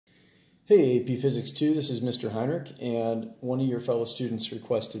Hey, AP Physics 2, this is Mr. Heinrich, and one of your fellow students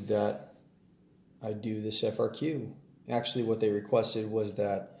requested that I do this FRQ. Actually, what they requested was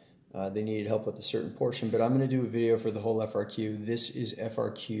that they needed help with a certain portion, but I'm going to do a video for the whole FRQ. This is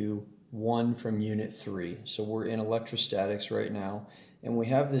FRQ 1 from Unit 3. So we're in electrostatics right now, and we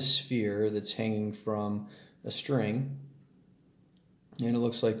have this sphere that's hanging from a string, and it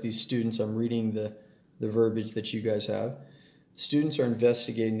looks like these students, I'm reading the verbiage that you guys have. Students are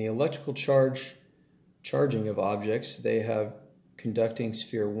investigating the electrical charging of objects. They have conducting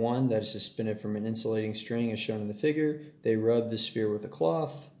sphere 1 that is suspended from an insulating string as shown in the figure. They rub the sphere with a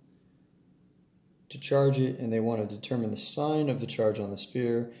cloth to charge it, and they want to determine the sign of the charge on the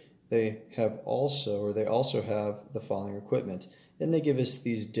sphere. They also have the following equipment, and they give us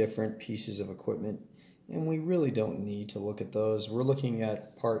these different pieces of equipment, and we really don't need to look at those. We're looking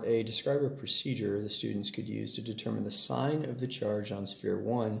at part A, describe a procedure the students could use to determine the sign of the charge on sphere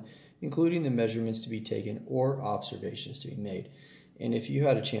 1, including the measurements to be taken or observations to be made. And if you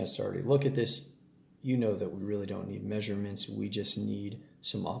had a chance to already look at this, you know that we really don't need measurements, we just need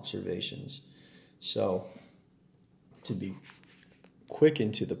some observations. So, to be quick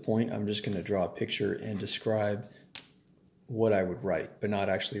and to the point, I'm just going to draw a picture and describe what I would write, but not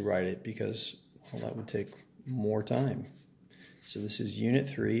actually write it because, well, that would take more time. So this is Unit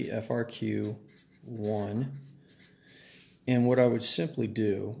 3, FRQ 1. And what I would simply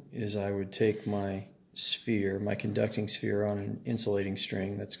do is I would take my sphere, my conducting sphere on an insulating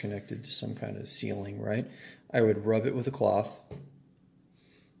string that's connected to some kind of ceiling, right? I would rub it with a cloth,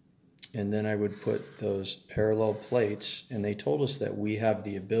 and then I would put those parallel plates, and they told us that we have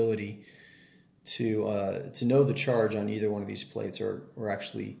the ability to know the charge on either one of these plates, or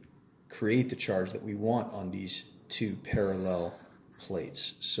actually create the charge that we want on these two parallel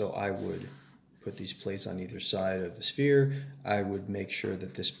plates. So I would put these plates on either side of the sphere. I would make sure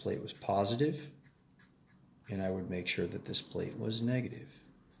that this plate was positive, and I would make sure that this plate was negative.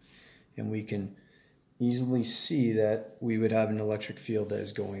 And we can easily see that we would have an electric field that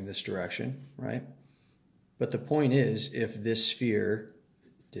is going this direction, right? But the point is, if this sphere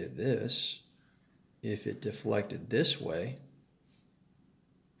did this, if it deflected this way,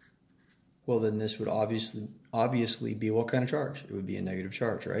 well, then this would obviously be what kind of charge? It would be a negative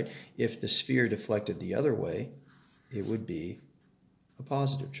charge, right? If the sphere deflected the other way, it would be a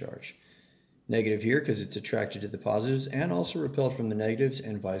positive charge. Negative here because it's attracted to the positives and also repelled from the negatives,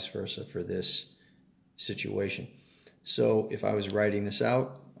 and vice versa for this situation. So if I was writing this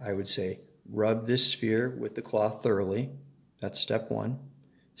out, I would say rub this sphere with the cloth thoroughly. That's step 1.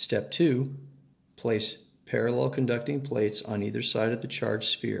 Step 2, place parallel conducting plates on either side of the charged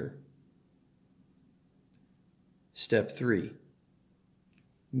sphere. Step 3,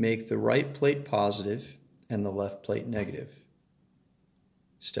 make the right plate positive and the left plate negative.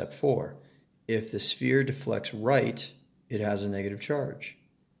 Step 4, if the sphere deflects right, it has a negative charge.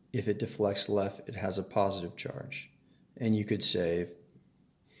 If it deflects left, it has a positive charge. And you could say,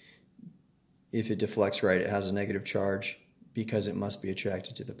 if it deflects right, it has a negative charge because it must be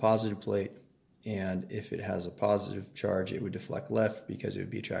attracted to the positive plate. And if it has a positive charge, it would deflect left because it would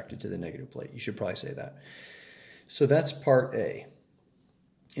be attracted to the negative plate. You should probably say that. So that's part A.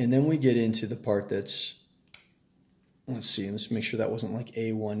 And then we get into the part that's, let's see, let's make sure that wasn't like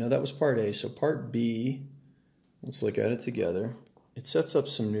A1. No, that was part A. So part B, let's look at it together. It sets up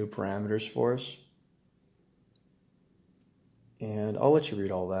some new parameters for us. And I'll let you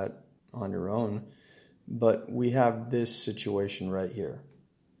read all that on your own. But we have this situation right here.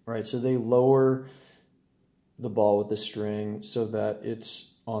 Right, so they lower the ball with the string so that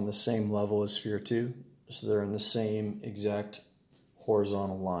it's on the same level as sphere 2. So they're in the same exact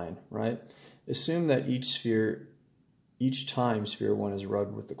horizontal line, right? Assume that each time sphere 1 is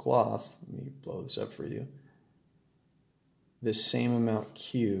rubbed with the cloth, let me blow this up for you, this same amount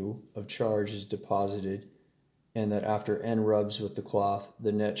Q of charge is deposited, and that after N rubs with the cloth,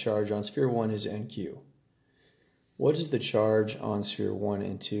 the net charge on sphere 1 is NQ. What is the charge on sphere 1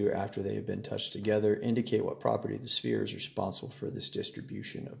 and 2 after they have been touched together? Indicate what property of the sphere is responsible for this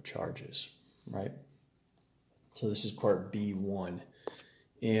distribution of charges, right? So this is part B1.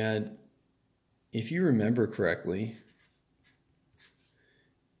 And if you remember correctly,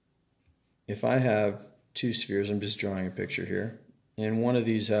 if I have two spheres, I'm just drawing a picture here, and one of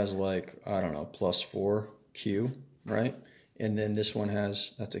these has like, I don't know, +4 Q, right? And then this one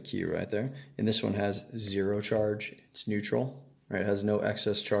has, that's a Q right there, and this one has 0 charge, it's neutral, right? It has no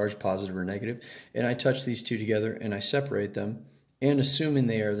excess charge, positive or negative. And I touch these two together and I separate them, and assuming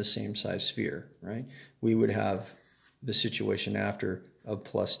they are the same size sphere, right? We would have the situation after of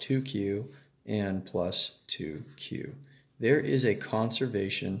 +2Q and +2Q. There is a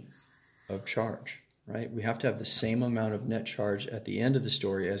conservation of charge, right? We have to have the same amount of net charge at the end of the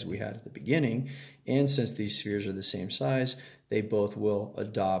story as we had at the beginning. And since these spheres are the same size, they both will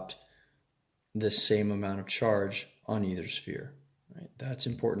adopt the same amount of charge on either sphere, right? That's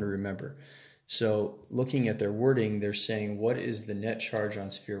important to remember. So looking at their wording, they're saying, what is the net charge on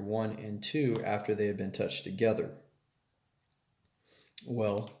sphere 1 and 2 after they have been touched together?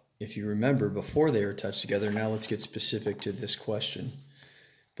 Well, if you remember, before they were touched together, now let's get specific to this question.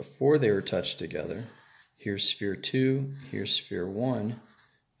 Before they were touched together, here's sphere 2, here's sphere 1.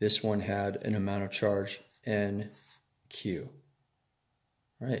 This one had an amount of charge NQ.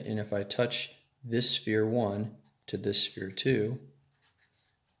 All right, and if I touch this sphere 1 to this sphere 2,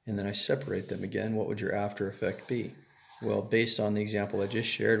 and then I separate them again, what would your after effect be? Well, based on the example I just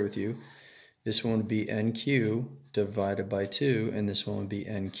shared with you, this one would be NQ divided by 2, and this one would be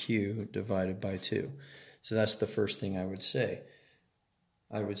NQ divided by 2. So that's the first thing I would say.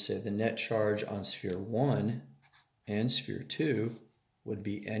 I would say the net charge on sphere 1 and sphere 2 would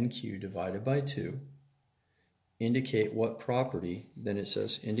be NQ divided by 2. Indicate what property, then it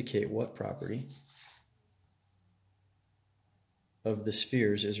says indicate what property of the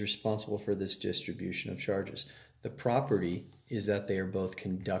spheres is responsible for this distribution of charges. The property is that they are both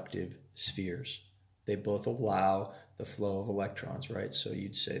conductive spheres. They both allow the flow of electrons, right? So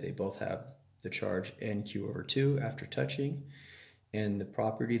you'd say they both have the charge NQ over 2 after touching, and the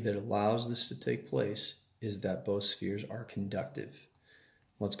property that allows this to take place is that both spheres are conductive.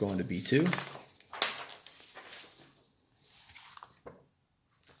 Let's go into B2.